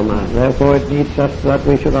tätä sanomaa. Therefore it needs us that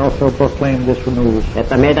we should also proclaim this news,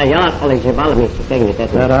 Että meidän jalat olisi valmiiksi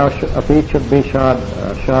kengitetty. that our feet should be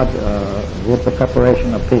shod with the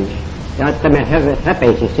preparation of peace, Ja että me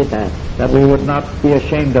häpeisi sitä. that we would not be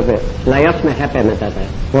ashamed of it. Sillä jos me häpeämme tätä,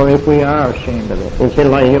 For if we are ashamed of it, niin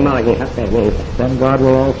silloin Jumalakin häpeää meitä. then God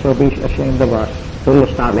will also be ashamed of us,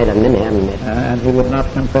 Tunnustaa meidän nimeämme. and He would not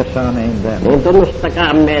confess our name then. Niin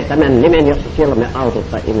tunnustakaamme tämän nimen, jossa silloin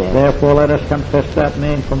aututta imee. Therefore let us confess that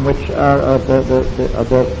name from which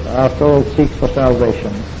our soul seeks for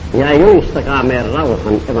salvation. Ja julistakaamme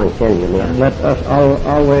rauhan evankeliumia. And let us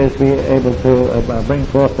always be able to bring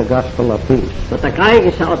forth the gospel of peace. Mutta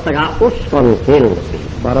kaikissa ottakaa uskon kilpi,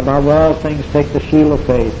 But above all things take the shield of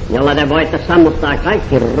faith, jolla te voitte sammuttaa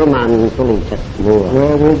kaikki ruman tuliset muodot.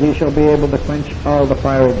 wherewith ye shall be able to quench all the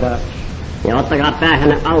fiery darts Ja ottakaa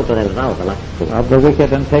päähän autoden rautalappu. of the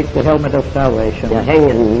wicked, and take the helmet of salvation, Ja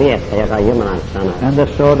hengen miettä, joka on Jumalan sana. and the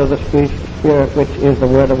sword of the Spirit, which is the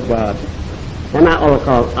word of God. Tämä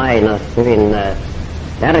olkoon aina hyvin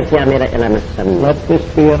tärkeä meidän elämässämme. Let this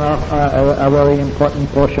be a very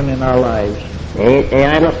important portion in our lives, Ei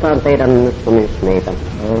ainoastaan teidän, mutta myös meitä.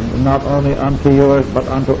 not only unto yours, but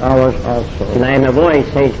unto ours also. Sillä emme voi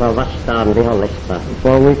seisoa vastaan vihollista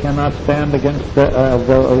For we cannot stand against the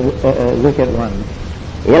wicked one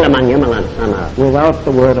ilman Jumalan sanaa. without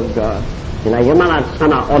the word of God. Sillä Jumalan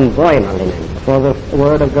sana on voimallinen. For the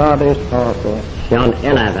word of God is powerful, Se on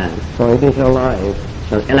elävää. for it is alive,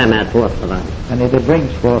 Se on elämää tuottavaa. and it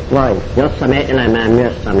brings forth life, Jossa me elämää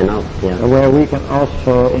myös saamme nauttia. where we can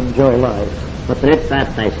also enjoy life. Mutta nyt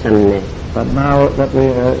päättäissämme, But now that we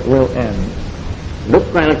will end,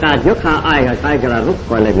 rukkoilkaa joka aika kaikella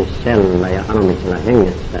rukkoilemisella ja anomisella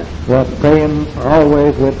hengessä. we're praying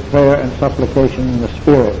always with prayer and supplication in the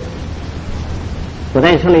Spirit,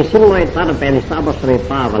 Kuten se oli silloin tarpeellista apostoli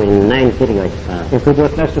Paavalin näin kirjoittaa. if it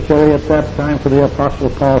was necessary at that time for the Apostle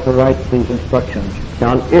Paul to write these instructions. Se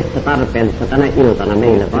on yhtä tarpeellista tänä iltana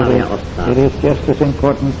meille vaalia ottaa. It is just as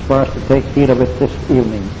important for us to take heed of it this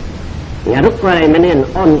evening. Ja rukkoileminen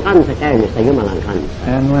on kanssakäymistä Jumalan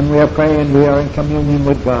kanssa. And when we are praying, we are in communion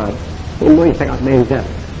with God. Niin muistakaa meitä.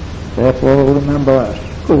 Therefore remember us.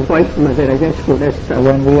 kun poistumme teidän keskuudesta.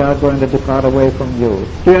 when we are going to depart away from you.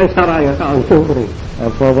 Työsara, joka on suuri,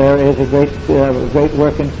 For there is a great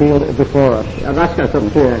work in field before us, ja raskas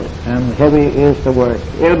on työ. and heavy is the work.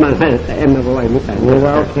 Ilman häntä emme voi mitään.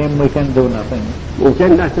 Without him we can do nothing. Niin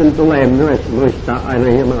sen tähden tulee myös muistaa aina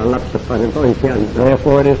Jumalan lapset toinen toisiaan.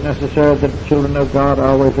 Therefore it is necessary that the children of God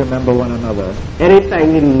always remember one another,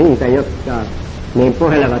 Erittäinkin niitä, jotka niin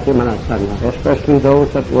puhelevat Jumalan sanaa. especially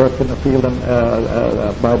those that work in the field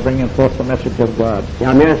by bringing forth the message of God,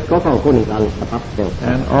 Ja myös koko kuninkaallista pappeutta.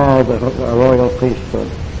 and all the royal priesthood.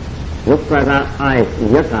 Rukkoita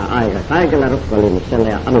joka aika, kaikilla rukkoilimisella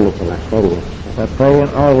ja anomisella hengessä. Praying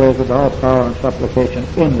always with all power and supplication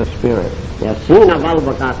in the Spirit, Ja siinä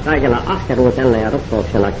valvokaa kaikella ahkeruudella ja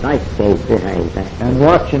rukkouksella kaikkein pyhäintä. and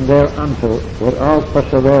watching thereunto with all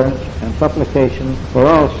perseverance and supplication for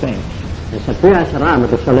all saints. Tässä pyhässä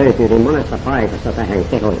Raamatussa löytyy niin monessa paikassa tähän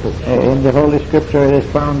kehoitukseen. In the Holy Scripture it is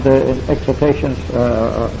found in exhortations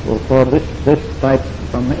for this type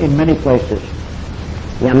in many places.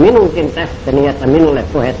 Ja minunkin tästäni, että minulle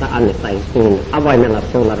puhetta annettaisiin avoimella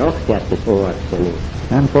suulla rohkeasti puhuakseni.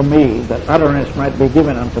 And for me, that utterance might be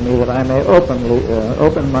given unto me, that I may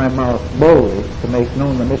open my mouth boldly to make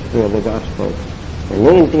known the mystery of the gospel,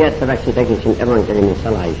 Ja niin tiettäväksi tekisin evankeliumin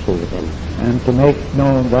salaisuuden. and to make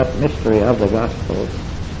known that mystery of the gospel.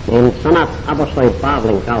 Niin sanat apostoli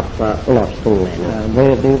Paavalin kautta ulos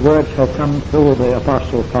tulleena. The words have come through the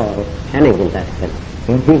Apostle Paul Hänenkin tähden.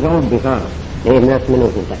 in his own behalf, Niin myös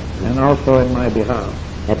minunkin tähden. and also in my behalf,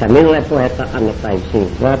 Että minulle puhetta annettaisiin.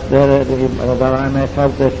 that I may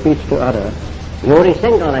have the speech to utter, Juuri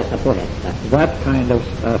sen kaltaista puhetta. that kind of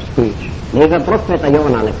speech, Niin kuin profeetta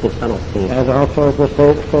Joonallekin sanottiin. as also it was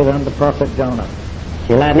said unto prophet Jonah.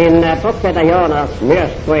 Sillä niin profeetta Joona myös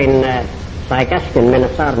kuin sai käskyn mennä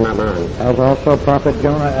saarnaamaan. As also prophet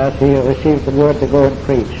Jonah, as he received the word to go and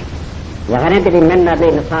preach, Ja hänen piti mennä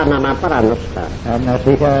niin saarnaamaan parannusta. and as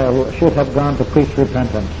he should have gone to preach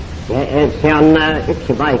repentance. Ja se on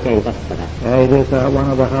yksi vaikein tehtävä. It is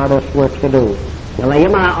one of the hardest works to do. Jolla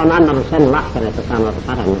Jumala on annanut sen lahjan, että sanoo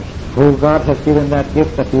parannusta. Who God has given that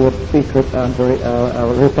gift that he would speak unto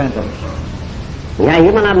repentance. Ja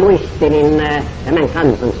Jumala muisti niin tämän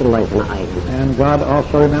kansan silloisena aikana, And God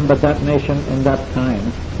also remembered that nation in that time,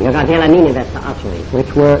 joka siellä Ninivessä asui.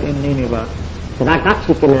 which were in Nineveh,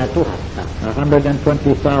 120 000.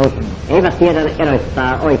 120,000, Eivät tiedä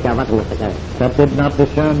eroittaa oikeaa vasemmasta käyttöä. that did not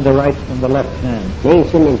discern the right from the left hand. Niin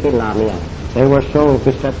synnin pillaamia. They were so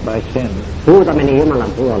beset by sin. Huuto meni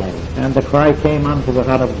Jumalan puoleen. And the cry came unto the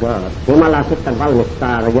heart of God. Jumala sitten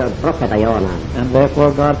valmistaa profeetta Joonaan. And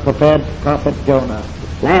therefore God prepared prophet Jonah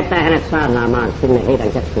Lähettää hänet saarnaamaan sinne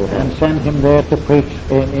heidän keskuuteen. and sent him there to preach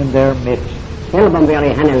in their midst. Helpompi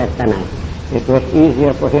oli hänelle tänään, It was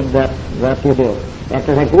easier for him that he did.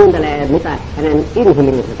 että se kuuntelee, mitä hänen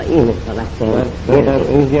inhimillisestä ihmisestä lähtee. It was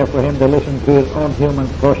easier for him to listen to his own human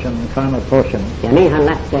portion, carnal portion. Ja niin hän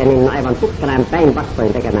lähtee niin aivan tukkanaan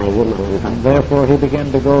päinvastoin tekemään Jumalan And tahtoa. therefore he began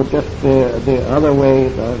to go just the other way,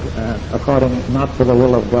 according not to the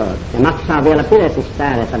will of God. Ja maksaa vielä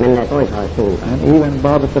piletistään, että menee toisaan suuntaan. And even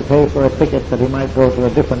bothered to pay for a ticket that he might go to a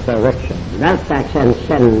different direction, Välttääkseen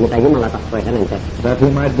sen, mitä Jumala tahtoi hänen tehdä. that he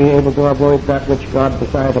might be able to avoid that which God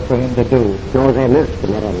decided for him to do. Nousee myrsky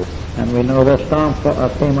merellä. And we know the storm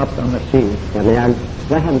came up on the sea, Ja minä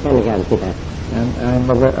vähän pelkään sitä. and I'm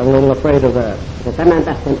a little afraid of that. Ja tämän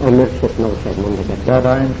tähden on myrskyt nousseet monta kertaa.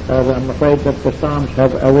 That I'm afraid that the storms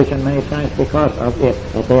have arisen many times because of it.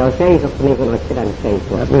 Että ei ole seisottu niin kuin olisi pitänyt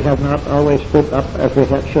seisua. That we have not always stood up as we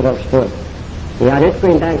should have stood. Ja nyt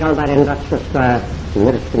kun tämän kaltainen raskas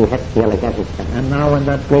myrskyn hetki oli käsissä. And now when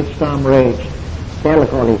that great storm raged,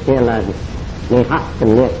 Pelko oli siellä niin hasten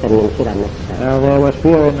miesten niin sydämessä. there was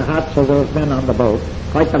fear in the hearts of those men on the boat.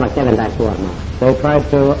 Koittavat keventää kuormaa. They tried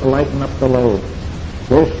to lighten up the load,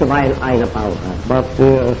 Myrsky vain aina pauhaa. but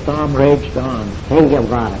the storm raged on, Henki on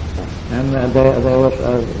vaarassa. and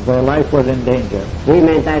their life was in danger.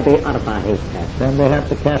 Viimein täytyi arpaa heittää. Then they had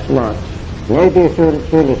to cast lots, Löytyy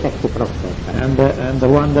syylliseksi profeetta. and the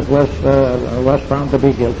one that was found to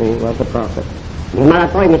be guilty was the prophet. Jumala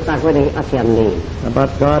toimittaa kuitenkin asian niin. But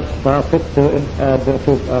God saw fit to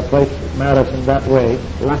place matters in that way,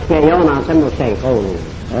 Laskee Joonaan semmoiseen kouluun.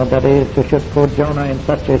 that he should put Jonah in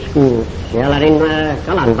such a school, Siellä niin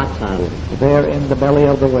kalan vatsaan. there in the belly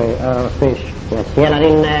of the fish, Ja siellä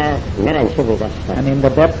niin meren syvyydessä. and in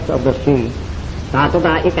the depths of the sea. Saa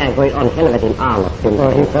ikään kuin on helvetin aallot.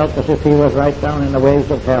 For he felt as if he was right down in the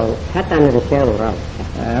waves of hell, Hätäinen seuraa.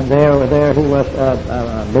 and there he was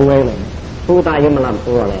bewailing Huutaa Jumalan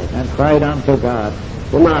puoleen. and cried unto God.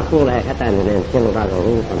 Jumala kuulee hätääntyneen silloin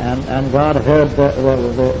huuton. And God heard the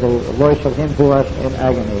voice of him who was in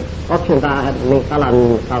agony. Oksentaa hän niin kalan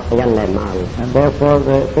kautta jälleen maalle. And therefore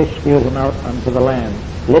the fish spewed him out onto the land.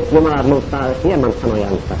 Nyt Jumala muuttaa hieman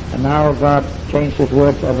sanojansa. And now God changed his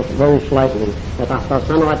words ever very slightly. Ja tahtoo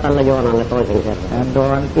sanoa tälle Joonalle toisen kerran. And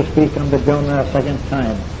wanted to speak unto Jonah a second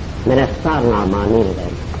time. Mene saarnaamaan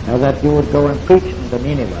Niiniveen. That you would go and preach unto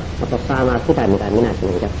Nineveh. Mutta saarnaa sitä, mitä minä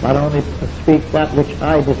sinun kertaan. Not only speak that which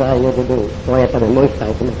I desire you to do. Voi, että me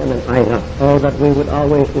muistaisimme tämän aina. Oh, that we would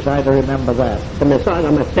always desire to remember that. Että me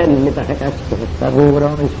saarnaamme sen, mitä he käskevät. That we would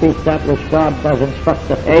only speak that which God does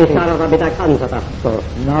instruct us to Ei speak. saarnata, mitä kansa tahtoo.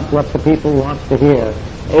 Not what the people want to hear.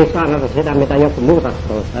 Ei saarnata sitä, mitä joku muu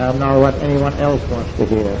tahtoo. Nor what anyone else wants to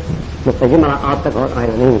hear. Mutta Jumala auttakoon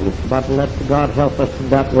aina niin. But let God help us in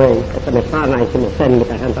that way. Että me saarnaisimme sen,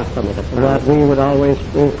 mitä hän tahtoo meitä saarnata. That we would always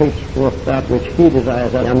preach forth that which He desires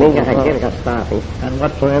us Ja to minkä hän preach. kirkastaapi. And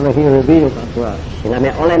whatsoever He reveals unto us. Sillä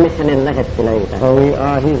me olemme hänen lähettilöitä. For we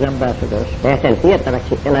are His ambassadors. Tehden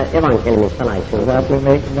tiettäväksi evankeliumin salaisuuden. That we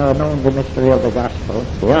make known the mystery of the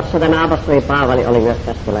gospel. Jossa tämä apostoli Paavali oli myös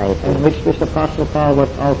tästä lähettilö. In which this apostle Paul was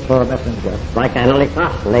also a messenger. Vaikka hän oli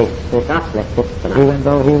kaslehtuna. Even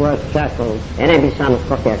though he was shackled. Enemmän saanut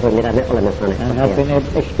kokea kuin mitä me olemme saaneet And have been kokea.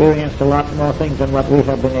 able to experience a lot more things than what we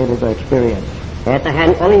have been able to experience. Että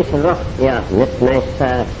hän olisi rohkea nyt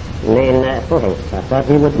näissä puheissa. That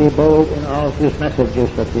he would be bold in all his messages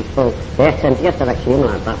that he spoke. Tehden tiettäväksi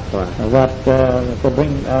Jumalan tahtoa. That to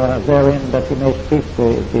bring therein that he may speak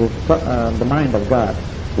the mind of God.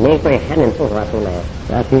 Niin kuin hänen puhua tulee.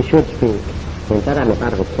 That he should speak. Niin tätä me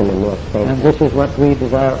tarvitsemme myös teitä. And this is what we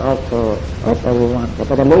desire also of everyone.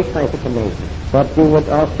 Että te muistaisitte meitä. That you would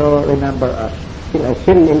also remember us. Sillä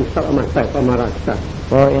synnin Sodomassa ja Gomorrassa.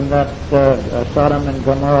 For in that Sodom and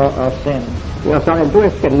Gomorrah of sin, Jos olen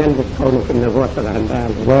työskennellyt 30 vuotta vähän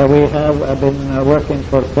päälle. where we have been working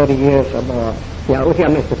for 30 years or more. Ja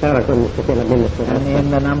useammissa seurakunnissa siellä Minnesotassa. And in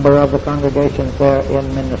the number of the congregations there in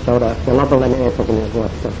Minnesota, Ja lopulle 40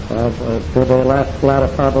 vuotta. to the latter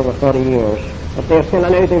part of the 40 years, Että jos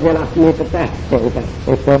siellä löytyy vielä niitä tähteitä,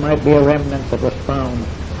 if there might be a remnant that was found,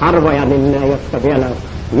 harvoja niin ne, jotka vielä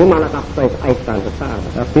Jumala tahtoisi aikaansa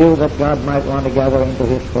saada. a few that God might want to gather into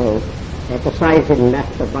His fold, Että saisin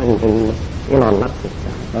nähdä vanhin ilon lapsista.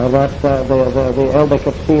 that the elder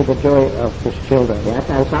could see the joy of his children, Ja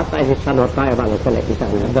että hän saattaisi sanoa taivaalliselle and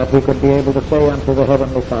isälle. that he could be able to say unto the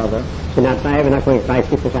Heavenly Father, Sinä päivänä, kun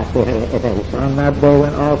kaikki pysähtyy hänen eteensä. on that day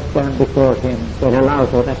when all stand before Him, Kun hän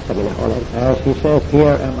lausuu, tässä minä olen. as He says,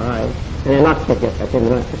 Here am I, Ja ne lapset, jotka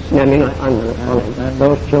sinä minulle annanut olen. and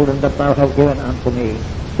those children that Thou hast given unto me,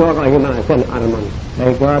 Suokoon Jumala sen armon.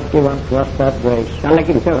 may God give unto us that grace,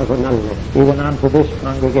 Tällekin seurakunnalle. even unto this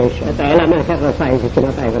congregation, Että elämän Herra saisi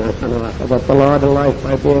sinä päivänä sanoa. that the Lord of life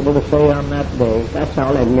might be able to say on that day, Tässä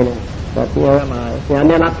olen minä. that here am I, Ja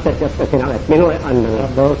ne lapset, jotka sinä olet minulle annanut.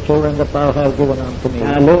 and those children that Thou hast given unto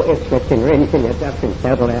Ja me, New Ipswichin, Rinsin ja Jackson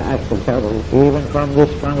seudulle ja Ashton seudulle. even from this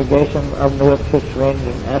congregation of New Ipswich, Range,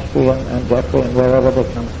 and Ashby, and Jeffrey, and wherever they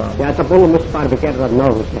come from, Ja että pulmusparvi kerran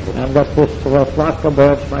nousee. and that this flock of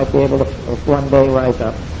birds might be able to one day rise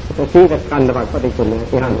up, Että siivet kantavat kotikunnan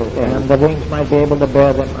ihan kuin and the wings might be able to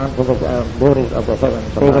bear them unto the borders of the heavens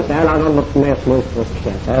Niin kuin above. täällä on ollut myös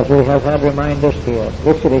muistutuksia. As we have had reminders here,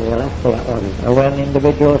 Yksilöllisiä lähtöjä on. when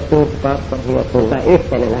individuals do depart from here too, Mutta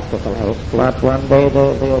yhteinen lähtö lähestyy. but one day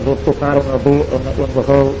the departing will be in the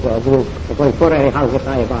whole group. Ja kun kureri halki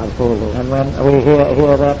taivaan kuuluu. And when we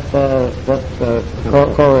hear that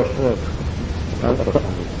chorus,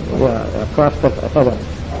 across the heaven,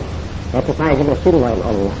 Että saisimme silloin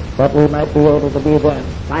olla that we might be able to be then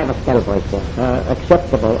taivaskelpoisia.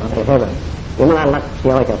 acceptable unto heaven, Jumalan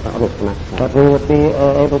lapsi oikeutta omistamassa. that we would be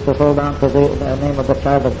able to hold on to the name of the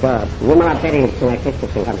child of God, Jumalan perillisenä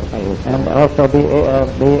Kristuksen kanssa päivissä. and also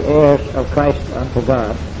be heirs of Christ unto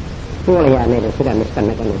God. Tuoli jää meidän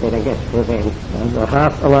sydämestämme tänne teidän keskuuteen. And the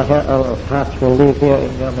half of our hearts will live here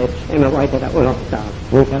in your midst. Emme voi teitä unohtaa.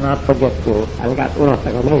 We cannot forget you, Älkää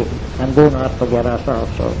unohtako meitä. and do not forget us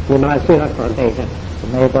also. Jumalan syökoon teitä.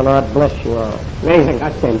 May the Lord bless you all, Meidän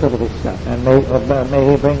katseen turvissa, and may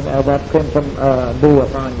He bring that crimson dew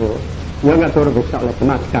upon you, jonka turvissa olette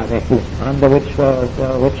matkaa tehneet. under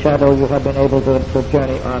which shadow you have been able to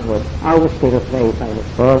journey onward. Augustinus veisailu.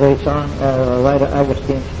 For the song writer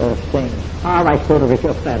Augustine sings, Aavaisturvis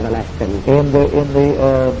johtajalta lähtenyt. in the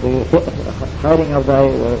hiding of thy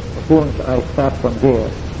wounds I start from here,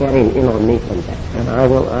 Perin ilon niiden tähden. and I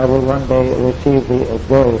will one day receive the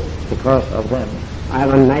joy because of them.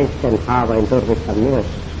 Aivan näiden haavoin turvissa myös.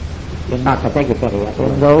 Saakka teki periä.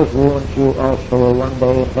 In those wounds you also will one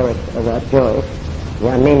day inherit that joy.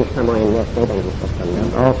 Ja niin samoin myös teidänkin kostanne.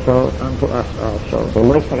 and also unto us also. Niin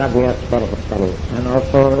muistakaa myös perhettäni. And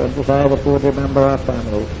also desire that you would remember our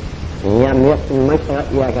families. Ja myös muistakaa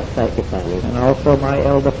iäkästä isäni. And also my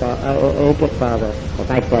aged father. Ja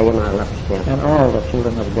kaikkia Jumalan lapsia. And all the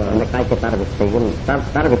children of Ja me God. kaikki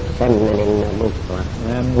tarvitsemme niin muistoa.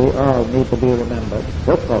 And we all need to be remembered.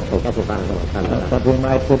 Rukkouksen käsivartalla kantaa. That we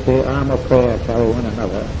might with the arm of prayer carry one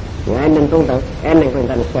another. Ja ennen kuin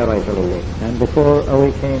tänne seuroihin tulimme, And before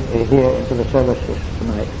we came here into the services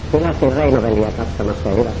tonight, hyvästin Reinoveliä katsomassa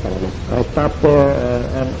ja hyvästelemässä. I stopped there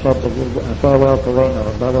and said farewell to Reno,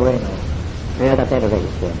 Brother Reno. Myötä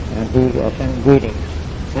terveisiä. And he sent greetings.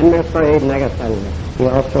 Hän myös toi näkösänne. He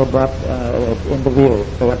also brought into view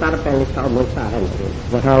Ja tarpeellista on muistaa häntäkin.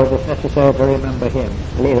 that how it is necessary to remember him.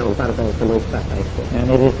 Niin on tarpeellista muistaa kaikkea. And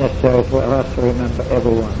it is necessary for us to remember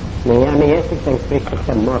everyone. Me jäämme Jeesuksen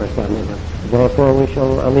Kristuksen morsiamena Therefore we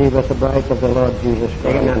shall leave as the bride of the Lord Jesus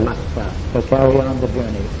tekemään Christ matkaa. to carry on the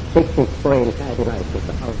journey Siksi koin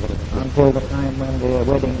säätilaisuutta autensa. until the time when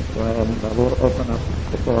the wedding will open up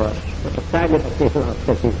before us. Mutta säilytä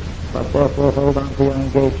kihlauksesi, But therefore hold on to your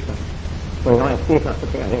engagement kun olet kihlausta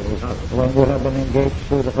Hengen kautta. when you have been engaged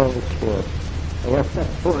through the Holy Spirit. Ja jos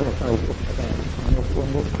tässä huoneessa on yksi And if in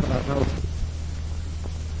this house